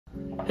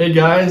Hey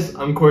guys,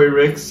 I'm Corey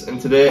Ricks, and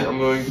today I'm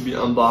going to be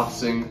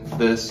unboxing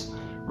this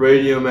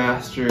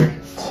Radiomaster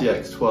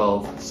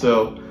TX12.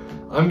 So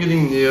I'm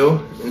getting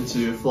new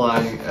into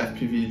flying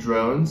FPV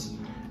drones,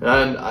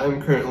 and I'm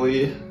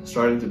currently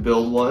starting to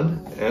build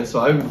one. And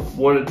so I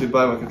wanted to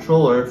buy my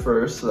controller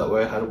first, so that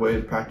way I had a way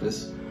to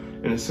practice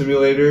in a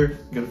simulator,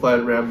 get a flight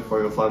around before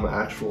I go fly my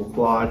actual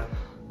quad,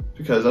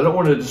 because I don't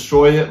want to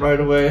destroy it right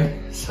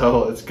away.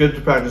 So it's good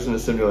to practice in a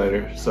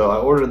simulator. So I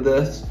ordered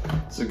this.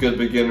 It's a good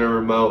beginner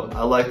remote.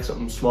 I like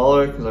something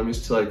smaller because I'm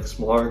used to like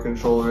smaller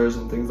controllers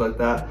and things like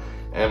that,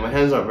 and my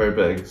hands aren't very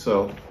big.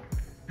 So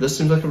this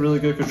seems like a really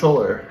good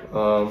controller.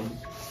 So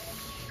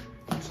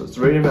it's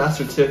the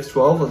Radiomaster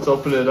TX12. Let's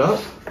open it up,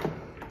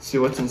 see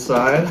what's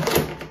inside.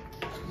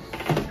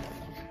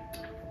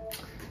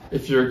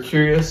 If you're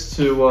curious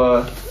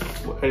to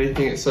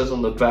anything it says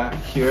on the back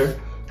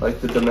here, like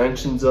the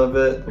dimensions of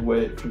it, the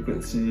weight,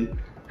 frequency.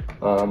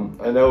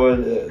 I know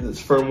its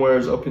firmware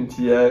is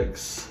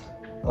OpenTX,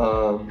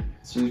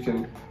 so you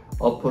can,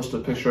 I'll post a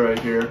picture right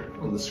here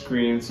on the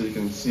screen so you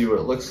can see what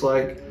it looks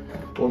like.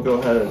 We'll go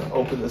ahead and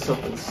open this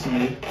up and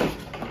see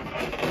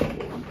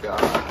what we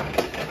got.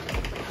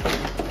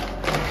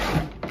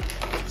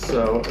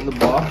 So in the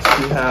box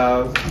we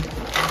have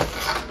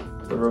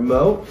the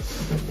remote,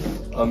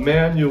 a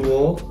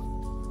manual,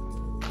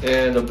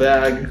 and a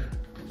bag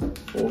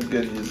full of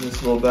goodies. In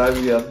this little bag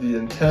we have the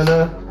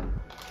antenna,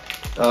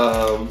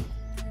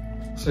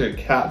 looks like a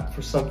cap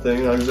for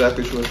something, not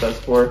exactly sure what that's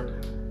for,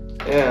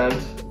 and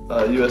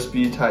a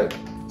USB type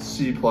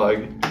C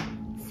plug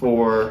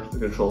for the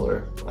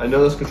controller. I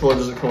know this controller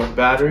doesn't come with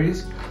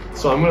batteries,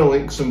 so I'm going to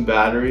link some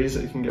batteries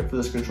that you can get for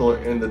this controller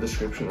in the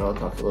description, and I'll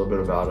talk a little bit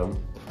about them.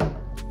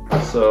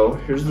 So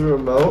here's the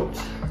remote.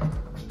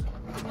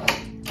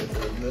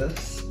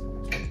 This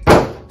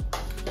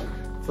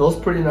feels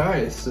pretty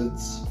nice.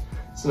 It's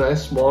a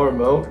nice small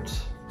remote.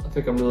 I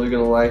think I'm really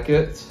gonna like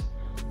it.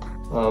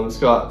 It's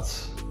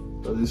got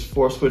these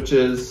 4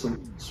 switches,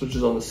 some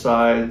switches on the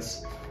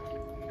sides.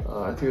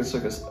 I think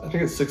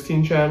it's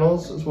 16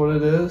 channels is what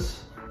it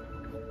is.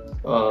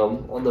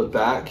 On the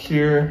back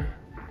here,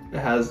 it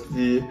has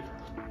the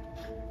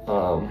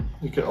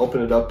you can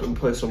open it up and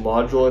place a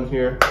module in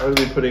here. I'm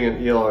gonna be putting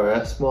an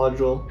ELRS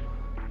module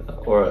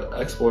or an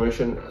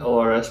Exploration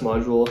LRS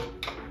module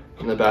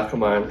in the back of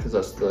mine, because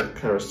that's the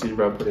kind of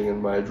receiver I'm putting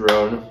in my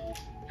drone.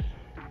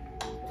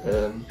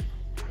 And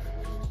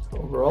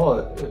overall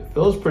it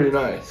feels pretty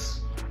nice.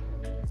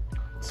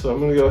 So I'm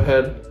going to go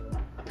ahead,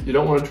 you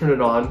don't want to turn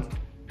it on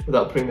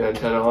without putting the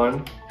antenna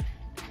on.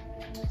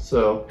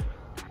 So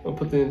I'll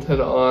put the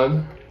antenna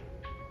on,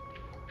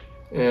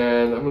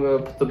 and I'm going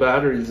to put the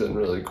batteries in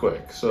really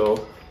quick. So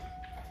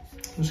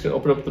I'm just going to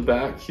open up the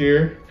back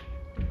here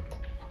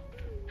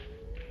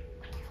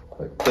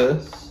like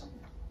this,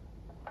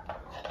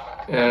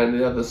 and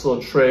you have this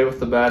little tray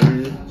with the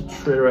battery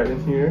tray right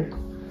in here.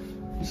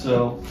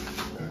 So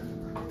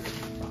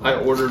I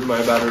ordered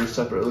my batteries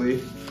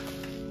separately.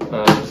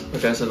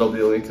 Like I said, there'll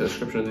be a link to the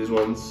description of these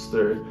ones.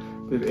 They're, I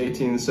believe,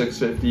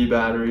 18650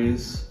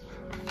 batteries.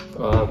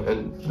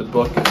 And the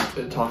book,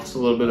 it talks a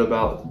little bit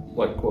about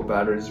like what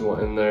batteries you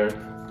want in there.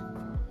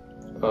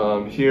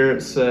 Here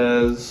it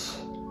says,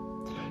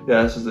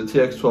 yeah, it says the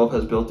TX12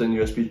 has built-in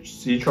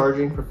USB-C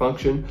charging for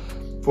function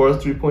for a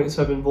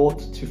 3.7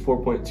 volt to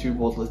 4.2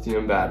 volt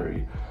lithium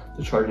battery.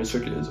 The charging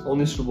circuit is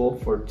only suitable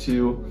for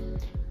 2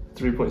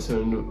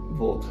 3.7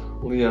 volt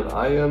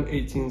Li-ion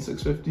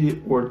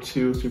 18650 or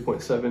 2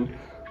 3.7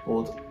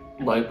 volt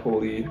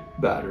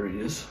LiPo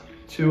batteries.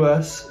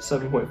 2S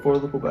 7.4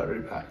 lithium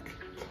battery pack.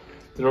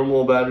 The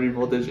normal battery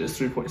voltage is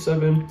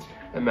 3.7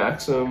 and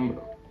maximum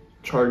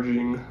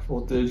charging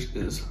voltage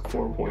is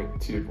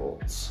 4.2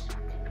 volts.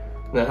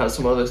 And that has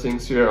some other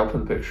things here. I'll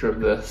put a picture of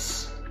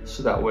this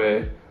so that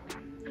way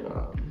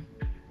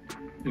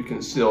you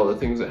can see all the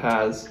things it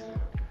has.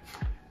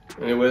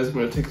 Anyways, I'm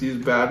going to take these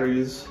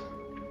batteries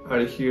out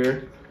of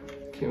here.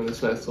 Came with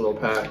this nice little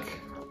pack.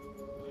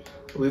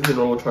 I believe the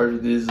normal charge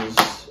of these is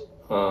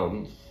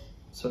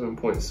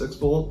 7.6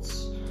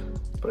 volts,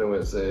 but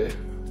anyways, they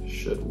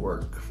should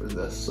work for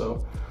this.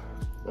 So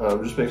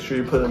just make sure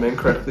you put them in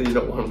correctly. You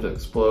don't want them to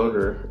explode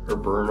or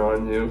burn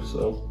on you.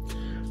 So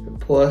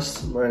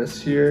plus, minus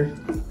here.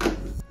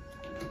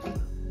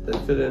 They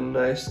fit in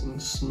nice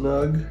and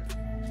snug.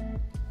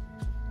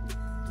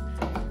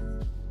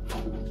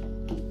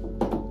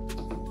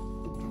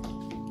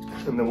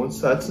 And then once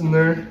that's in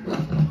there,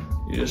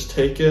 you just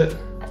take it,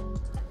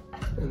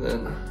 and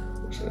then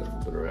I'm just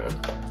gonna flip it around.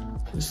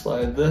 You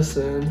slide this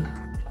in,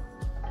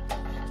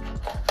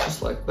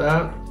 just like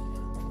that.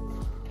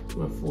 I'm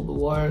gonna fold the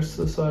wires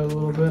to the side a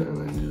little bit, and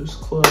then you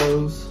just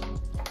close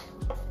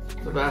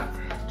the back,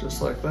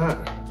 just like that.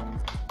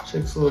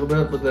 Shakes a little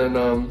bit, but then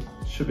you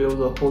should be able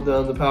to hold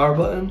down the power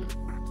button.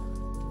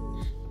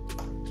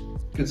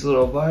 Gets a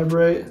little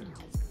vibrate.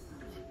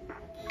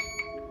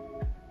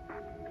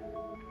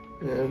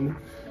 And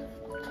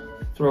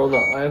throw the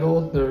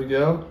idle, there we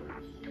go.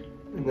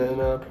 And then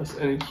press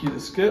any key to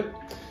skip.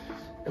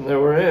 And there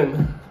we're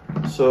in.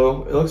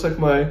 So it looks like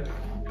my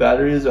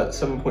battery is at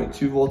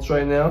 7.2 volts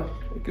right now.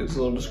 It gives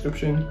a little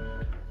description.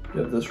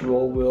 You have this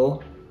roll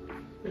wheel,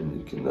 and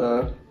you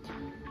can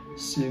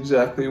see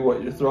exactly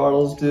what your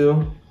throttles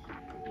do.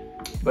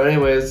 But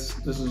anyways,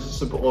 this is a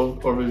simple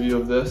overview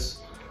of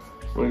this.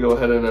 I'm gonna go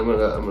ahead and I'm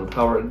gonna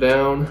power it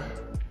down.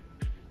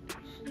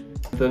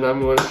 Then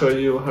I'm going to show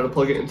you how to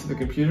plug it into the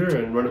computer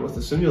and run it with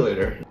the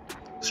simulator.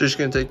 So you're just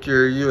going to take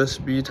your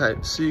USB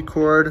Type-C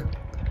cord.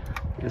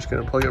 You're just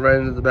going to plug it right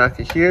into the back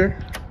of here.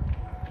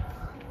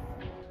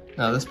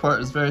 Now this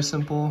part is very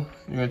simple.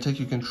 You're going to take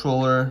your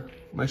controller,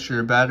 make sure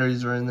your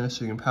batteries are in there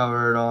so you can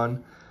power it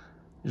on.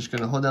 You're just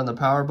going to hold down the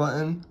power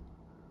button.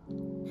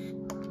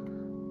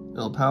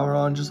 It'll power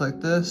on just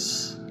like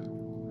this.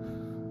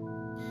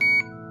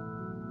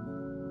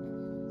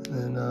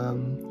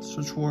 Then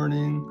switch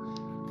warning.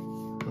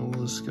 And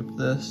we'll skip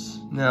this.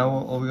 Now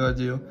all we gotta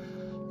do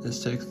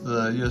is take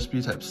the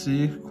USB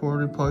Type-C cord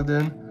we plugged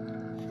in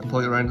and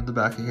plug it right into the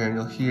back of here, and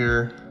you'll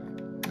hear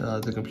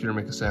the computer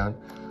make a sound.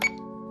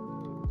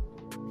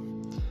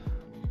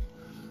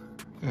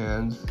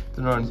 And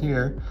then on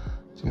here,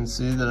 you can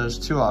see that there's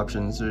two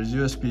options. There's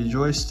USB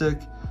joystick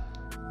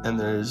and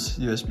there's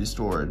USB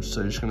storage. So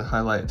you're just gonna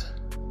highlight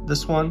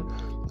this one.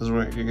 This is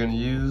what you're gonna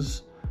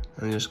use,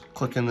 and you just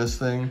click in this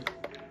thing.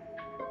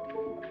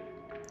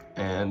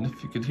 And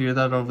if you could hear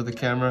that over the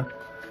camera,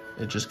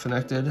 it just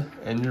connected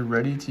and you're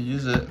ready to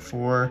use it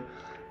for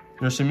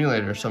your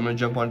simulator. So I'm gonna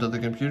jump onto the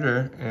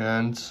computer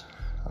and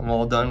I'm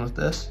all done with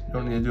this. You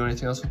don't need to do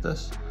anything else with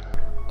this.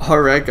 All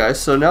right guys,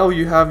 so now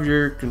you have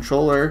your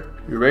controller,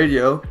 your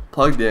radio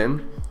plugged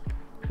in.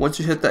 Once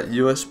you hit that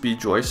USB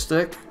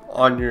joystick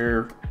on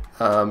your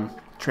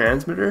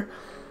transmitter,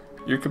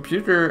 your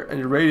computer and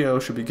your radio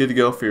should be good to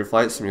go for your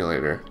flight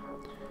simulator.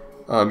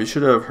 You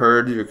should have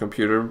heard your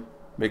computer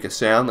make a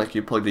sound like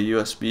you plugged a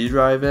USB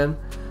drive in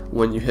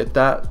when you hit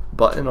that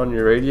button on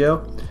your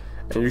radio,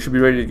 and you should be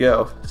ready to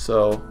go.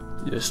 So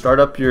you start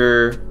up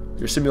your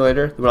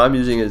simulator. What I'm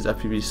using is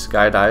FPV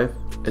Skydive.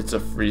 It's a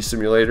free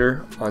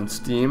simulator on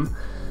Steam.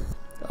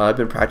 I've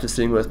been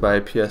practicing with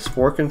my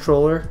PS4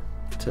 controller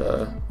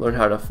to learn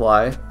how to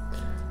fly.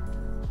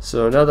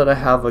 So now that I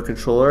have a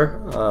controller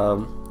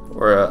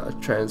or a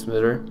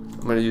transmitter,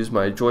 I'm going to use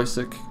my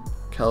joystick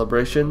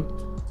calibration.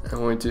 I'm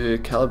going to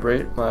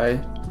calibrate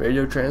my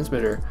radio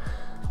transmitter.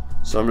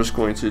 So I'm just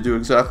going to do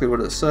exactly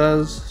what it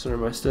says. Center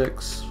my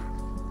sticks,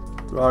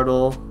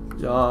 throttle,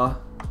 yaw,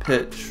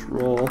 pitch,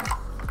 roll,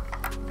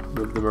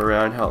 move them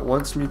around how it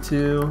wants me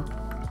to.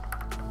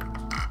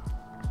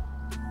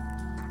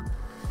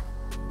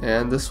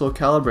 And this will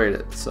calibrate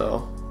it.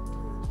 So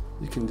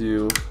you can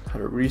do how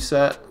to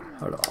reset,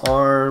 how to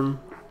arm,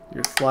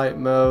 your flight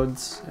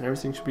modes, and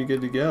everything should be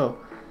good to go.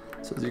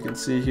 So as you can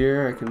see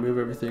here, I can move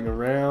everything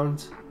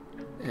around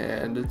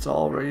and it's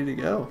all ready to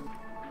go.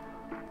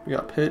 We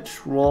got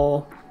pitch,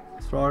 roll,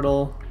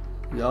 throttle,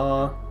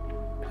 yaw,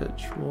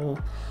 pitch, roll.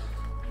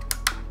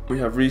 We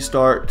have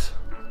restart,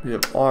 we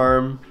have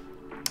arm,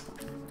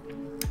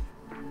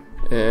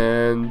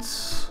 and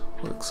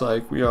looks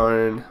like we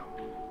are in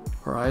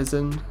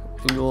horizon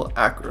angle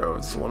acro.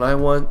 This is the one I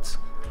want.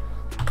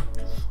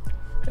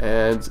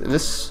 And in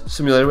this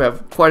simulator we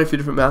have quite a few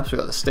different maps. We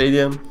got the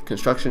stadium,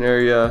 construction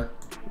area,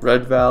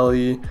 Red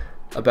Valley,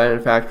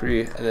 abandoned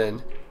factory, and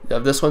then you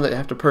have this one that you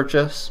have to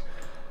purchase,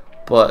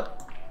 but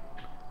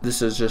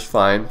this is just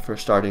fine for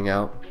starting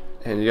out.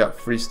 And you got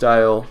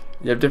freestyle.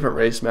 You have different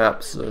race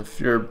maps. So if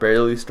you're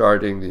barely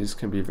starting, these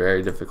can be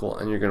very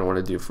difficult, and you're going to want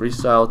to do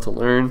freestyle to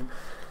learn.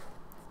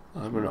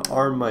 I'm going to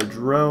arm my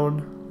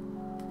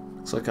drone.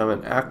 Looks like I'm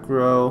in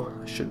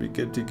acro. I should be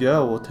good to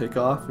go. We'll take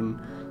off and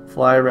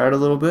fly around a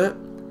little bit,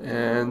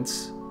 and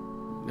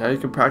now you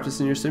can practice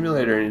in your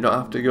simulator, and you don't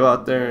have to go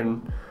out there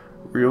and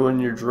ruin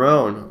your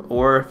drone.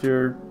 Or if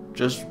you're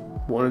just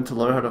wanting to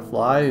learn how to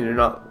fly and you're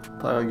not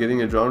planning on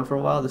getting a drone for a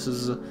while, this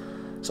is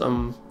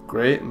something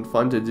great and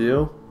fun to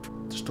do,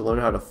 just to learn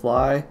how to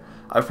fly.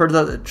 I've heard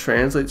that it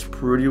translates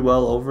pretty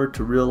well over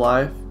to real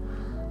life.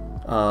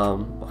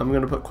 I'm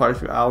going to put quite a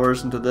few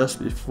hours into this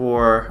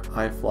before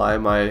I fly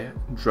my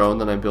drone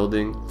that I'm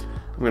building.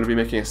 I'm going to be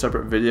making a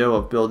separate video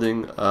of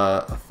building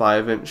a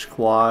 5-inch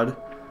quad,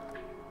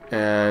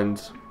 and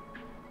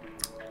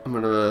I'm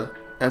going to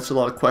answer a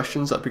lot of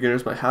questions that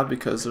beginners might have,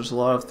 because there's a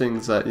lot of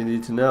things that you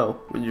need to know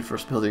when you're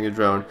first building a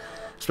drone,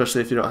 especially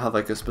if you don't have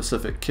like a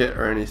specific kit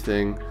or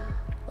anything.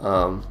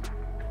 Oh,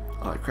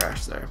 I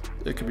crashed there.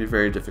 It can be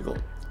very difficult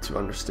to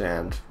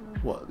understand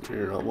what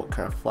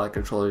kind of flight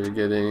controller you're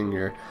getting,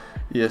 your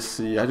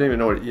ESC. I didn't even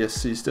know what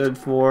ESC stood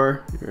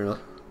for, your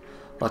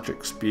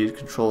electric speed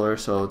controller.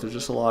 So there's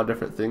just a lot of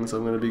different things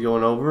I'm going to be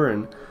going over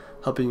and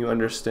helping you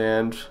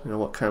understand,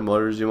 what kind of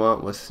motors you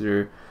want with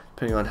your,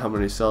 depending on how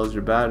many cells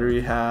your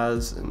battery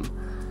has, and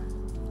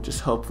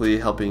just hopefully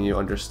helping you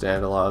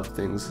understand a lot of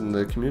things in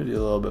the community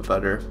a little bit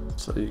better,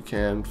 so you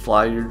can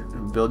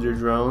build your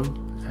drone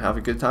and have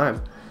a good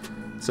time.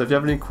 So if you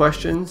have any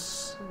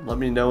questions, let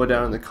me know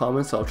down in the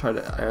comments. I'll try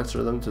to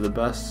answer them to the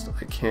best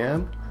I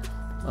can.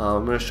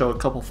 I'm going to show a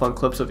couple fun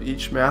clips of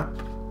each map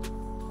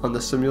on the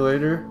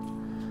simulator,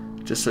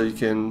 just so you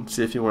can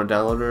see if you want to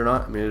download it or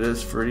not. I mean, it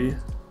is free,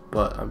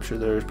 but I'm sure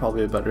there's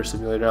probably a better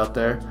simulator out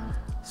there,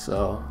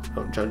 so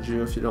don't judge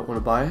you if you don't want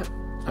to buy it.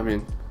 I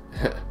mean,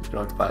 you don't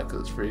have to buy it because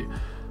it's free.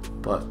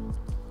 But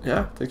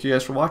yeah, thank you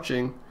guys for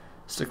watching.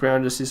 Stick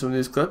around to see some of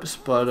these clips,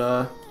 but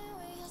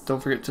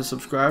don't forget to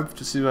subscribe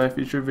to see my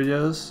future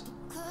videos,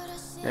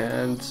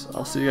 and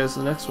I'll see you guys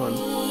in the next one.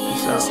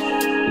 Peace out.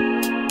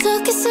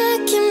 Took a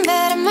second,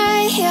 but I'm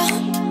right here,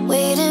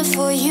 waiting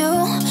for you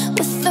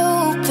with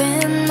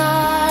open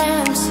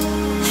arms.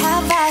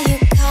 How about you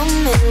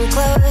coming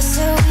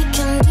closer? We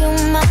can do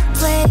my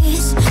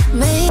place.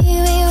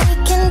 Maybe we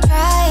can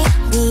try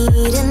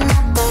meeting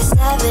up by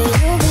 7.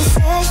 You'll be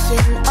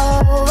saying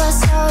over,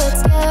 so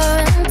it's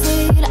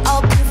guaranteed.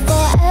 I'll be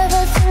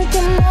forever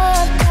thinking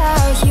more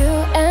about you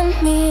and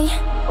me.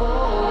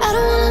 I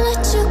don't wanna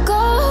let you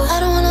go, I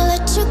don't wanna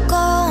let you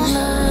go.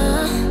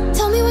 Nah.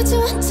 Tell me what you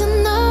want to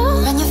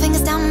know. Run your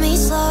fingers down me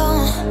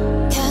slow,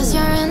 'cause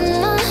you're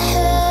in my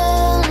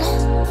head.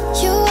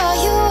 You are,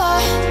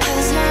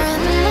 'cause you're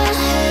in my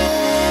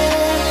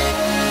head.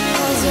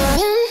 'Cause you're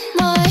in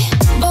my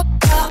what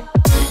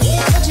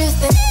you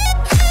think?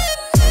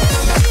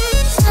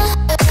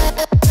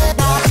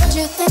 What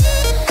you think?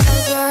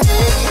 'Cause you're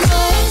in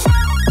my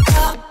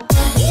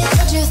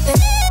what you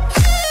think?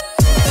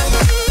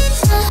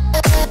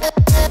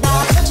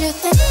 What you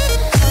think?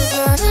 'Cause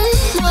you're in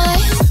my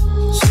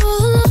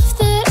love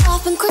that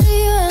I've been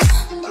craving.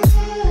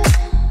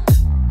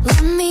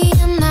 Let me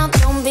in now,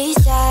 don't be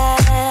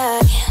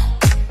shy.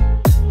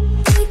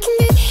 We can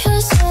be in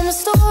a summer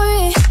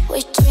story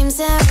where dreams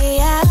and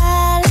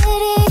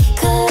reality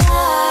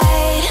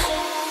collide.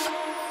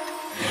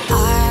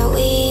 Are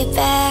we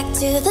back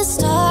to the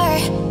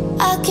start?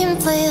 I can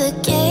play the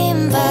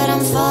game, but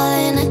I'm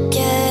falling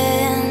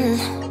again.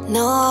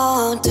 No,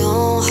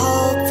 don't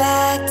hold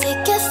back,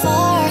 take it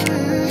far.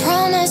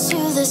 Promise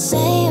you the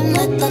same,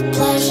 let the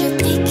pleasure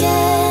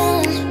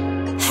begin.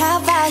 How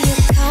about you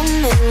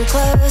coming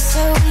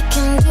closer? We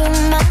can do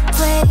my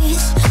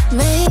place.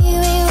 Maybe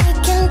we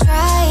can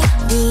try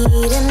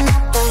meeting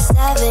up by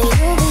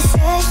 7.